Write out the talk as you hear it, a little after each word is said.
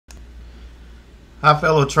Hi,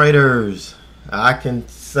 fellow traders. I can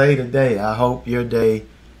say today, I hope your day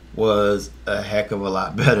was a heck of a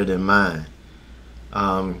lot better than mine.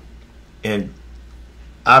 And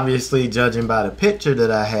obviously, judging by the picture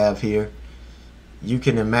that I have here, you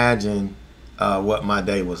can imagine what my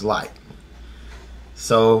day was like.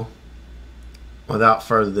 So, without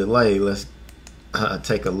further delay, let's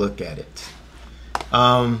take a look at it.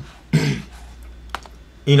 I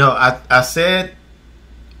said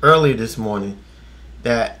earlier this morning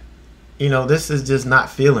that this is just not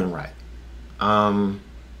feeling right.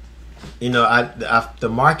 The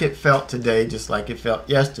market felt today just like it felt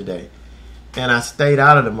yesterday, and I stayed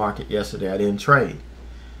out of the market yesterday. I didn't trade.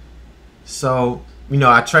 So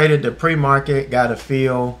I traded the pre-market, got a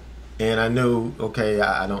feel, and I knew, okay,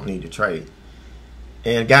 I don't need to trade,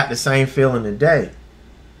 and got the same feeling today.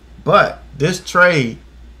 But this trade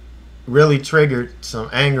really triggered some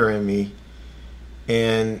anger in me,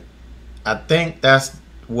 and I think that's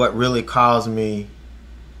what really caused me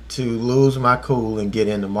to lose my cool and get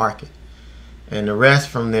in the market. And the rest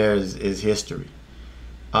from there is history.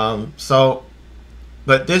 But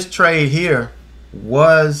this trade here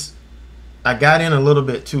I got in a little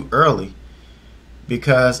bit too early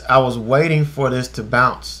because I was waiting for this to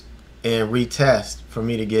bounce and retest for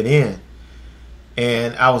me to get in.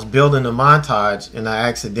 And I was building a montage and I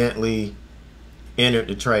accidentally entered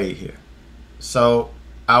the trade here. So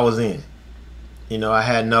I was in. I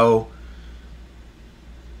had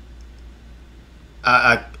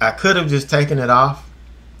I could have just taken it off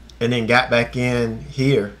and then got back in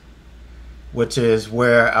here, which is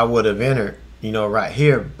where I would have entered, right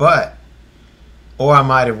here. Or I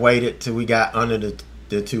might have waited till we got under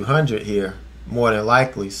the 200 here, more than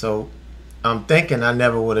likely. So I'm thinking I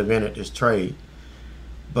never would have entered this trade.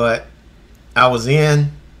 But I was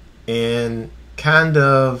in and kind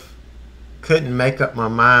of couldn't make up my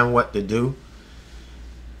mind what to do.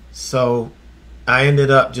 So I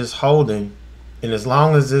ended up just holding. And as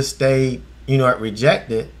long as this stayed, it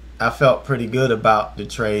rejected, I felt pretty good about the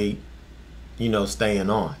trade, staying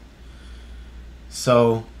on.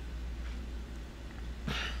 So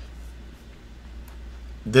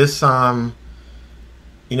this,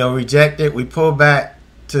 rejected. We pulled back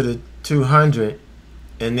to the 200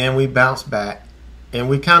 and then we bounced back and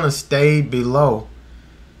we kind of stayed below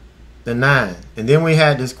the 9. And then we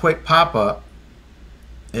had this quick pop up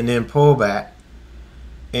and then pull back.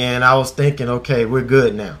 And I was thinking, okay, we're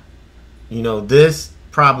good now. This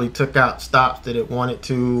probably took out stops that it wanted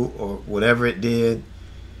to or whatever it did.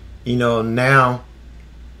 Now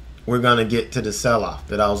we're going to get to the sell-off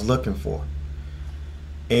that I was looking for.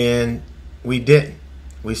 And we didn't.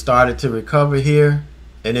 We started to recover here.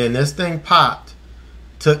 And then this thing popped,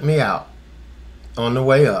 took me out on the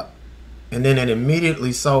way up. And then it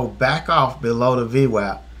immediately sold back off below the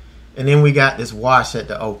VWAP. And then we got this wash at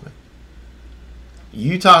the open.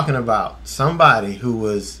 You talking about somebody who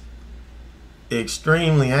was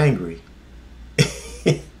extremely angry.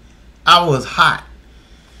 I was hot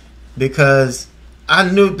because I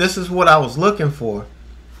knew this is what I was looking for.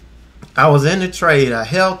 I was in the trade. I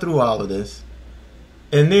held through all of this.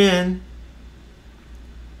 And then,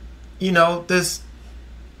 this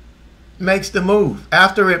makes the move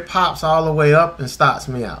after it pops all the way up and stops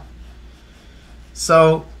me out.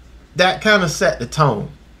 So that kind of set the tone.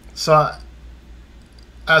 So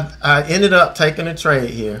I ended up taking a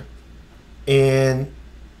trade here, and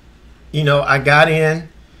I got in,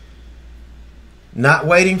 not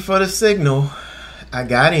waiting for the signal. I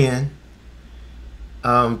got in,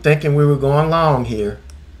 thinking we were going long here.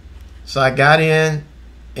 So I got in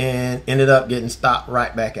and ended up getting stopped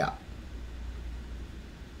right back out.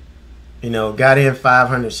 Got in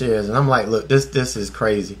 500 shares, and I'm like, look, this is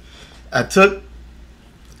crazy. I took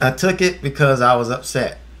it because I was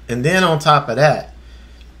upset, and then on top of that,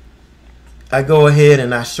 I go ahead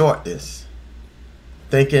and I short this,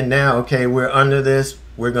 thinking now, okay, we're under this,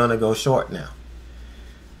 we're going to go short now,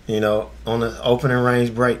 on the opening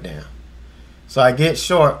range breakdown. So I get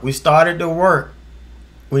short. We started to work.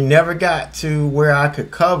 We never got to where I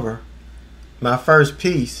could cover my first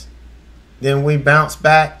piece. Then we bounced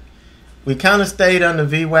back. We kind of stayed under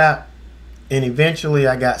VWAP, and eventually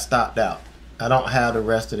I got stopped out. I don't have the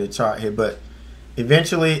rest of the chart here, but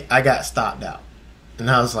eventually I got stopped out. And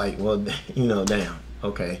I was like, well, damn,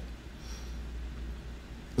 okay.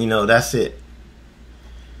 That's it.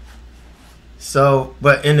 So,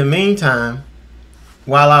 but in the meantime,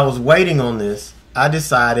 while I was waiting on this, I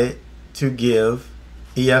decided to give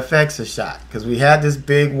EFX a shot because we had this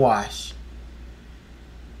big wash.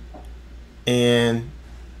 And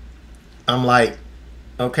I'm like,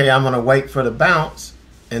 okay, I'm going to wait for the bounce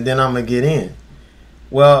and then I'm going to get in.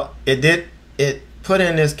 Well, it put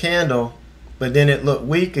in this candle, but then it looked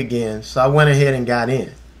weak again. So I went ahead and got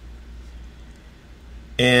in.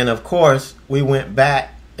 And of course, we went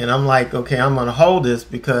back, and I'm like, okay, I'm going to hold this,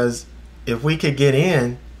 because if we could get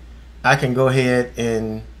in, I can go ahead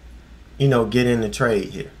and, get in the trade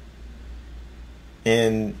here.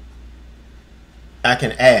 And I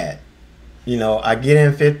can add. I get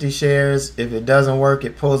in 50 shares. If it doesn't work,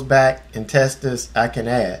 it pulls back and tests this, I can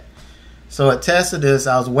add. So it tested this.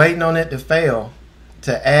 I was waiting on it to fail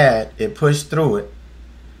to add. It pushed through it.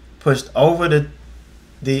 Pushed over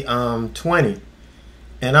the 20.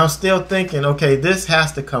 And I'm still thinking, okay, this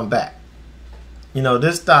has to come back.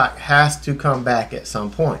 This stock has to come back at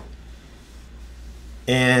some point.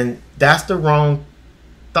 And that's the wrong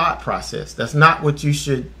thought process. That's not what you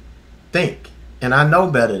should think. And I know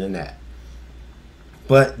better than that.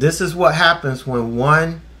 But this is what happens when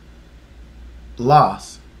one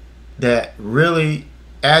loss that really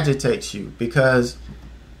agitates you, because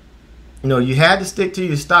you had to stick to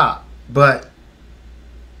your stop, but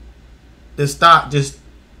the stock just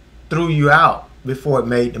threw you out before it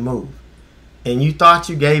made the move, and you thought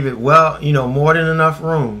you gave it more than enough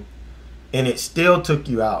room, and it still took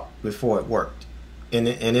you out before it worked. And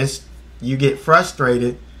it's, you get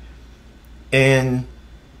frustrated, and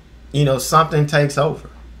something takes over.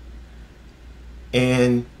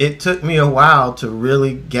 And it took me a while to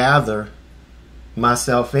really gather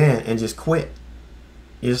myself in and just quit.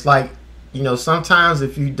 It's like, sometimes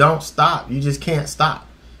if you don't stop, you just can't stop.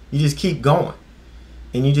 You just keep going.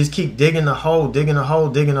 And you just keep digging the hole, digging the hole,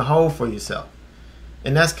 digging the hole for yourself.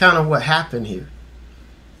 And that's kind of what happened here.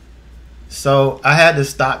 So I had to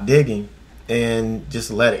stop digging and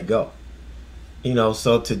just let it go.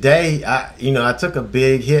 So today, I took a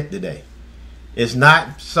big hit today. It's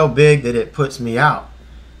not so big that it puts me out.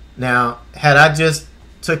 Now, had I just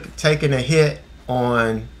taken a hit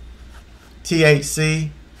on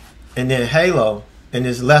THC and then Halo and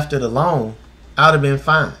just left it alone, I would have been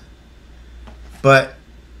fine. But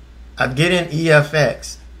I get in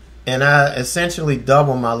EFX and I essentially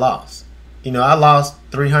double my loss. I lost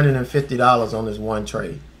 $350 on this one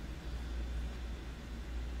trade.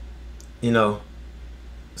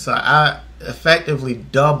 So I effectively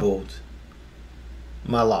doubled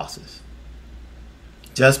my losses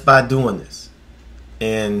just by doing this.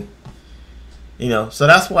 And so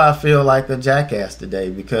that's why I feel like a jackass today,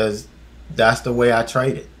 because that's the way I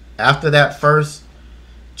traded. After that first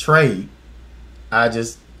trade, I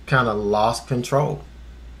just kind of lost control,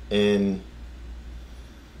 and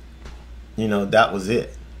that was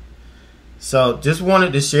it. So just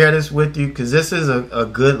wanted to share this with you, because this is a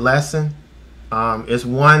good lesson. It's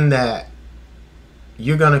one that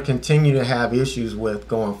you're going to continue to have issues with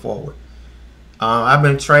going forward. I've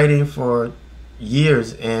been trading for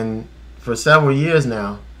years, and for several years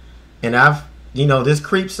now, and this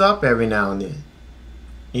creeps up every now and then.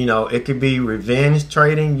 It could be revenge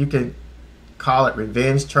trading. You could call it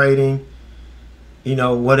revenge trading.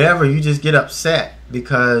 Whatever. You just get upset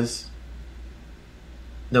because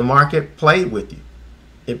the market played with you.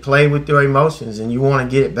 It played with your emotions, and you want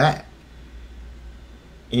to get it back.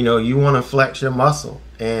 You want to flex your muscle,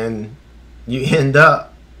 and you end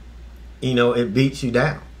up, it beats you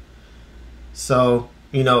down. So,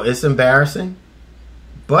 it's embarrassing,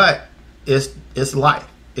 but it's life.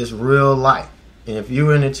 It's real life. And if you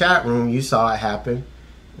were in the chat room, you saw it happen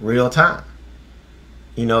real time.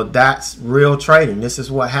 That's real trading. This is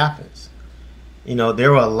what happens.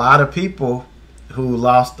 There were a lot of people who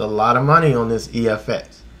lost a lot of money on this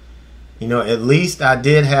EFX. At least I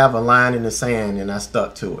did have a line in the sand, and I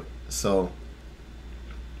stuck to it. So,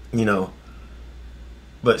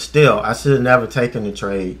 but still, I should have never taken the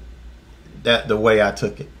trade the way I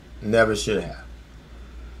took it. Never should have.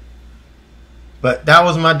 But that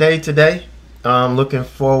was my day today. I'm looking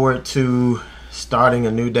forward to starting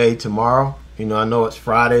a new day tomorrow. I know it's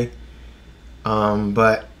Friday,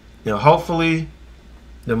 but hopefully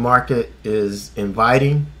the market is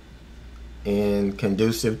inviting and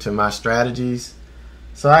conducive to my strategies,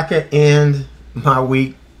 so I can end my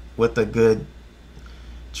week with a good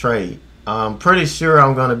trade. I'm pretty sure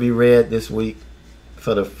I'm going to be red this week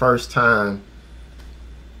for the first time.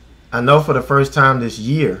 I know for the first time this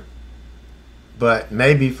year, but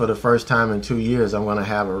maybe for the first time in 2 years, I'm going to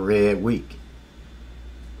have a red week.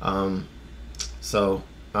 So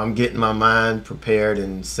I'm getting my mind prepared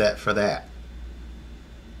and set for that,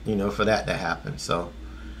 for that to happen. So,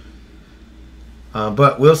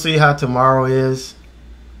 but we'll see how tomorrow is,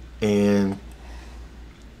 and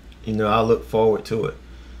I look forward to it.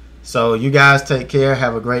 So you guys take care.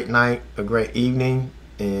 Have a great night, a great evening,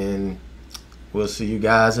 and we'll see you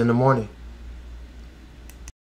guys in the morning.